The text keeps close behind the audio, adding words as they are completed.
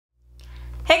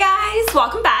friends,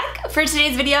 welcome back. For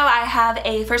today's video, I have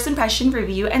a first impression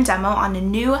review and demo on a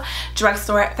new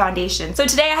drugstore foundation. So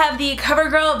today I have the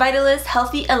COVERGIRL VITALIST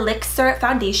Healthy Elixir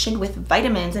Foundation with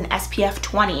vitamins and SPF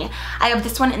 20. I have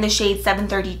this one in the shade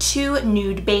 732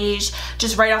 Nude Beige.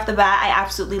 Just right off the bat, I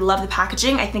absolutely love the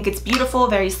packaging. I think it's beautiful,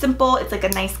 very simple. It's like a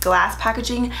nice glass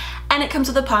packaging and it comes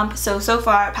with a pump. So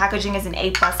far, packaging is an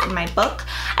A+ in my book.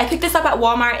 I picked this up at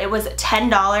Walmart. It was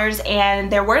 $10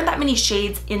 and there weren't that many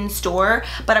shades in store,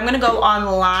 but I'm gonna go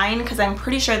online because I'm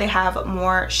pretty sure they have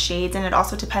more shades, and it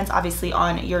also depends obviously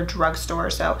on your drugstore,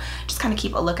 so just kind of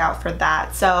keep a lookout for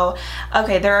that. So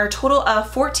okay, there are a total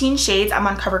of 14 shades. I'm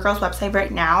on CoverGirl's website right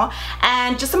now,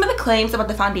 and just some of the claims about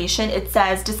the foundation. It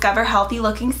says, discover healthy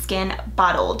looking skin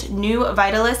bottled. New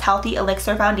Vitalist Healthy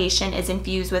Elixir Foundation is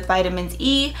infused with vitamins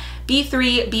E,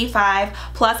 B3, B5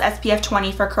 plus SPF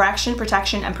 20 for correction,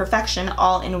 protection, and perfection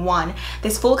all in one.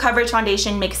 This full coverage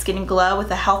foundation makes skin glow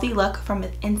with a healthy look from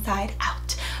the inside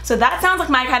out. So that sounds like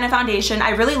my kind of foundation. I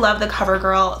really love the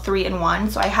CoverGirl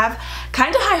 3-in-1, so I have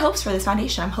kind of high hopes for this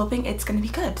foundation. I'm hoping it's gonna be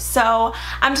good. So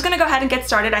I'm just gonna go ahead and get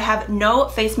started. I have no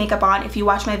face makeup on. If you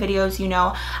watch my videos, you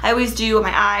know I always do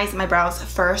my eyes and my brows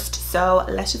first. So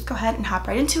let's just go ahead and hop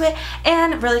right into it.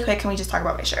 And really quick, can we just talk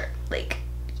about my shirt? Like,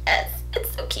 yes.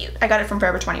 It's so cute. I got it from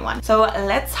Forever 21. So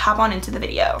let's hop on into the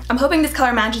video. I'm hoping this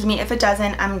color matches me. If it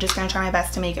doesn't, I'm just gonna try my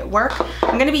best to make it work.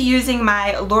 I'm gonna be using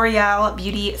my L'Oreal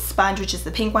Beauty Sponge, which is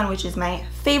the pink one, which is my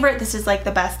favorite. This is like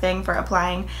the best thing for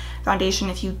applying foundation.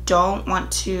 If you don't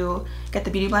want to get the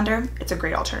Beauty Blender, it's a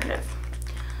great alternative.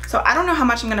 So I don't know how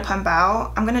much I'm gonna pump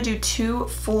out. I'm gonna do 2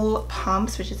 full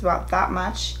pumps, which is about that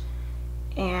much.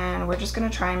 And we're just gonna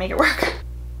try and make it work.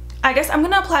 I guess I'm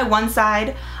gonna apply one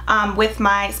side with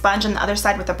my sponge and the other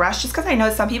side with a brush, just because I know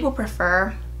some people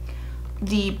prefer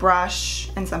the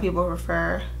brush and some people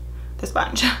prefer the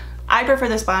sponge. I prefer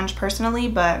the sponge personally,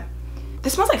 but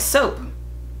this smells like soap.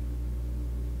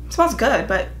 It smells good,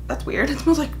 but that's weird. It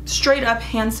smells like straight up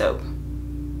hand soap.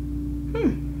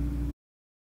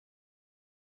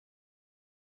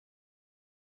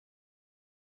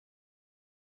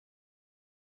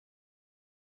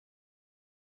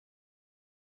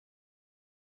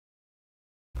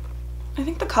 I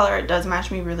think the color does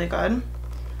match me really good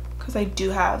because I do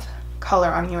have color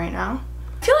on me right now.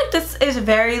 I feel like this is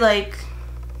very like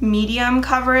medium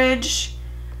coverage.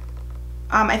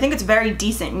 I think it's very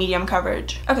decent medium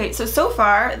coverage. Okay, so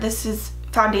far this is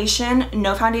foundation,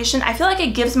 no foundation. I feel like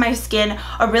it gives my skin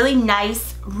a really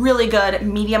nice, really good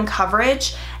medium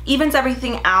coverage. Evens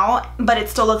everything out, but it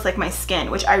still looks like my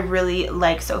skin, which I really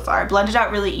like so far. Blended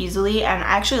out really easily, and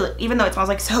actually, even though it smells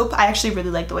like soap, I actually really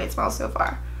like the way it smells so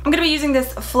far. I'm gonna be using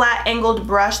this flat angled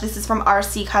brush. This is from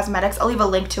RC Cosmetics. I'll leave a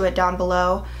link to it down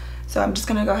below. So I'm just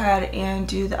gonna go ahead and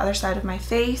do the other side of my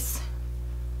face.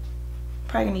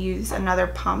 Probably gonna use another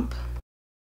pump.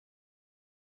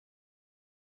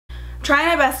 I'm trying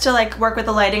my best to like work with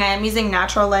the lighting. I am using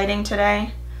natural lighting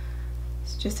today,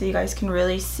 just so you guys can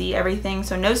really see everything.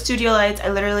 So no studio lights. I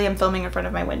literally am filming in front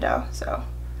of my window, so.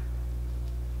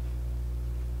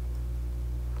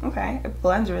 Okay, it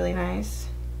blends really nice.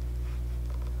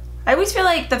 I always feel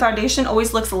like the foundation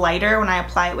always looks lighter when I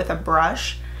apply it with a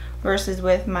brush versus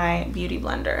with my beauty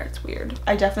blender. It's weird.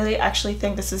 I definitely actually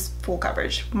think this is full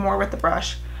coverage, more with the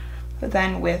brush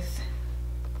than with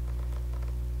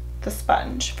the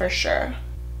sponge for sure.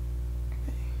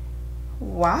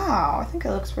 Wow, I think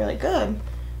it looks really good.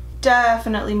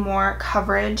 Definitely more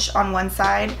coverage on one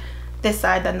side, this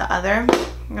side, than the other.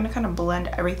 I'm gonna kind of blend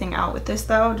everything out with this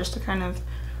though, just to kind of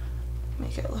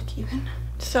make it look even.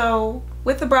 So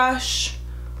with the brush,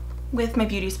 with my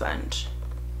beauty sponge.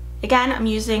 Again, I'm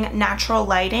using natural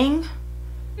lighting.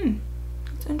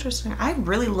 That's interesting. I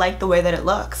really like the way that it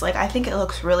looks. Like, I think it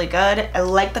looks really good. I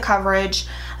like the coverage.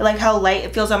 I like how light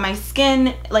it feels on my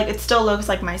skin. Like, it still looks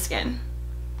like my skin.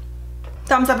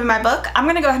 Thumbs up in my book. I'm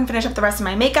gonna go ahead and finish up the rest of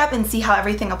my makeup and see how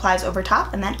everything applies over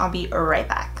top, and then I'll be right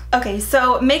back. Okay,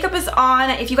 so makeup is on.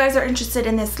 If you guys are interested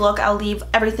in this look, I'll leave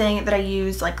everything that I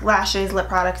use, like lashes, lip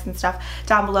products, and stuff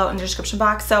down below in the description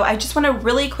box. So I just want to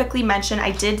really quickly mention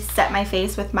I did set my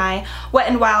face with my Wet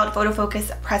n Wild Photo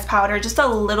Focus press powder, just a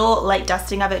little light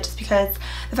dusting of it, just because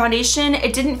the foundation,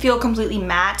 it didn't feel completely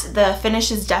matte. The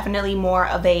finish is definitely more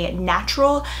of a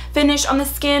natural finish on the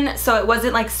skin, so it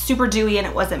wasn't like super dewy and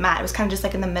it wasn't matte. It was kind of just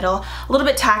like in the middle, a little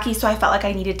bit tacky, so I felt like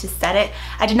I needed to set it.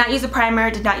 I did not use a primer,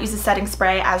 did not use a setting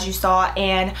spray, as you saw,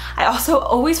 and I also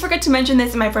always forget to mention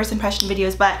this in my first impression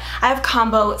videos, but I have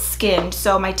combo skin,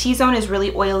 so my T-zone is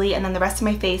really oily and then the rest of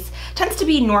my face tends to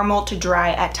be normal to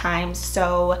dry at times.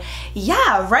 So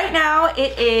yeah, right now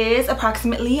it is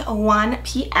approximately 1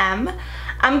 p.m.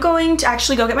 I'm going to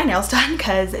actually go get my nails done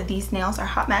because these nails are a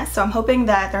hot mess, so I'm hoping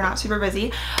that they're not super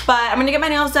busy. But I'm gonna get my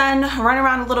nails done, run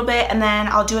around a little bit, and then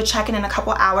I'll do a check-in in a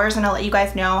couple hours, and I'll let you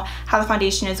guys know how the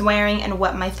foundation is wearing and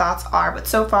what my thoughts are. But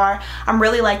so far, I'm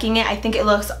really liking it. I think it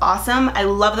looks awesome. I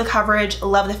love the coverage,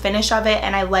 love the finish of it,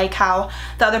 and I like how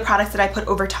the other products that I put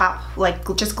over top like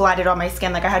just glided on my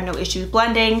skin. Like I had no issues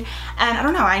blending. And I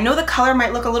don't know, I know the color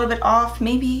might look a little bit off,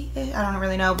 maybe, I don't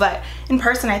really know, but in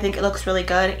person I think it looks really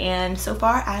good, and so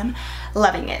far I'm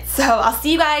loving it. So I'll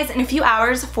see you guys in a few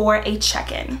hours for a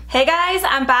check-in. Hey guys,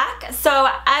 I'm back. So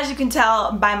as you can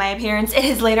tell by my appearance, it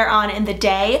is later on in the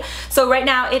day. So right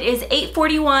now it is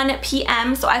 8:41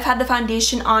 p.m. So I've had the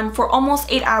foundation on for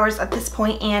almost 8 hours at this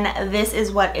point, and this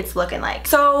is what it's looking like.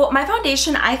 So my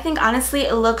foundation, I think honestly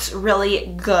it looks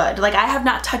really good. Like I have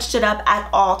not touched it up at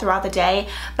all throughout the day,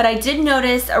 but I did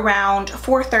notice around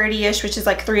 4:30ish, which is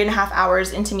like 3.5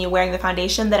 hours into me wearing the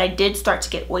foundation, that I did start to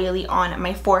get oily on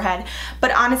my forehead.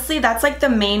 But honestly, that's like the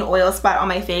main oil spot on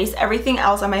my face. Everything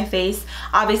else on my face,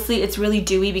 obviously it's really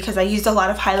dewy because I used a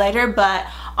lot of highlighter, but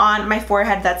on my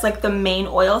forehead, that's like the main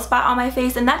oil spot on my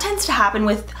face. And that tends to happen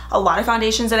with a lot of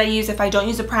foundations that I use. If I don't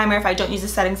use a primer, if I don't use a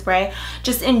setting spray,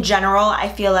 just in general, I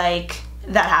feel like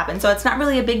that happens. So it's not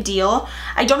really a big deal.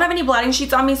 I don't have any blotting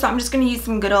sheets on me, so I'm just going to use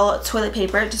some good old toilet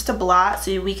paper just to blot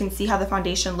so we can see how the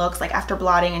foundation looks like after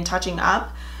blotting and touching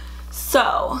up.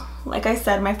 So, like I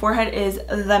said, my forehead is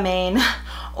the main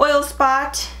oil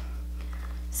spot.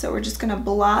 So we're just gonna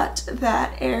blot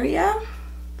that area.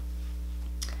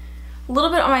 A little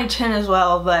bit on my chin as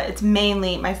well, but it's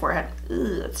mainly my forehead.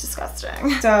 Ugh, it's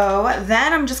disgusting. So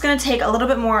then I'm just gonna take a little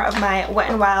bit more of my Wet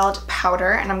n Wild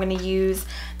powder, and I'm gonna use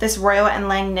this Royal &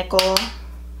 Lang Nickel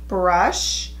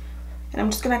brush. And I'm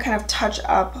just gonna kind of touch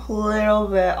up a little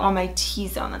bit on my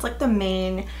T-zone. That's like the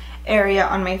main area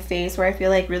on my face where I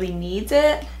feel like really needs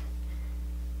it.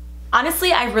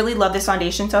 Honestly, I really love this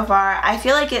foundation so far. I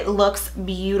feel like it looks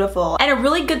beautiful. And a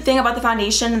really good thing about the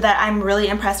foundation that I'm really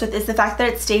impressed with is the fact that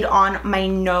it stayed on my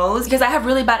nose, because I have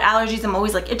really bad allergies. I'm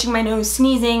always like itching my nose,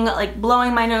 sneezing, like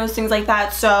blowing my nose, things like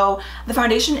that. So the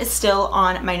foundation is still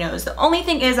on my nose. The only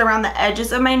thing is around the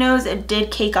edges of my nose, it did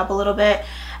cake up a little bit,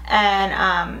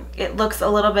 and it looks a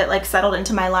little bit like settled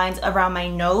into my lines around my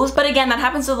nose. But again, that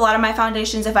happens with a lot of my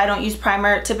foundations if I don't use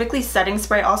primer. Typically setting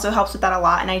spray also helps with that a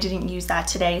lot, and I didn't use that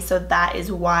today, so that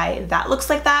is why that looks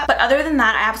like that. But other than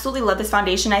that, I absolutely love this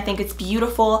foundation. I think it's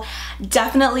beautiful.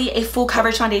 Definitely a full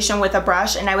coverage foundation with a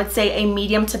brush, and I would say a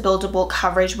medium to buildable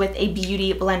coverage with a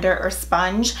beauty blender or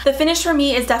sponge. The finish for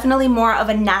me is definitely more of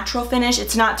a natural finish.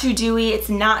 It's not too dewy, it's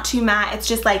not too matte, it's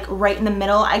just like right in the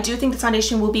middle. I do think this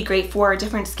foundation will be great for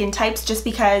different skin types, just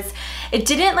because it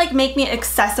didn't like make me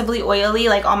excessively oily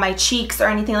like on my cheeks or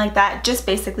anything like that, just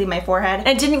basically my forehead. And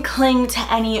it didn't cling to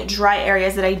any dry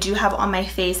areas that I do have on my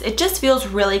face. It just feels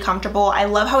really comfortable. I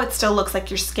love how it still looks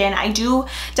like your skin. I do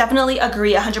definitely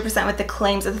agree 100% with the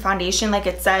claims of the foundation. Like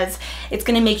it says it's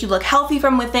going to make you look healthy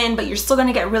from within, but you're still going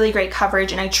to get really great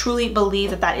coverage, and I truly believe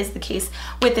that that is the case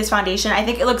with this foundation. I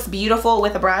think it looks beautiful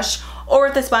with a brush or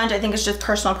with a sponge. I think it's just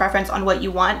personal preference on what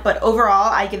you want, but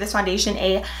overall I give this foundation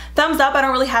a thumbs up. I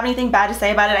don't really have anything bad to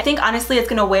say about it. I think honestly it's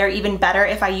gonna wear even better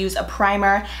if I use a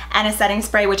primer and a setting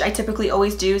spray, which I typically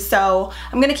always do. So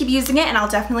I'm gonna keep using it, and I'll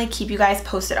definitely keep you guys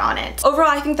posted on it. Overall,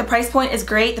 I think the price point is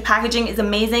great, the packaging is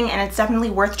amazing, and it's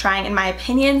definitely worth trying in my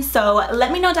opinion. So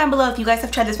let me know down below if you guys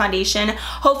have tried this foundation.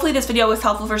 Hopefully this video was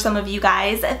helpful for some of you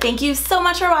guys. Thank you so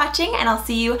much for watching, and I'll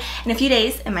see you in a few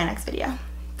days in my next video.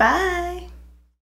 Bye!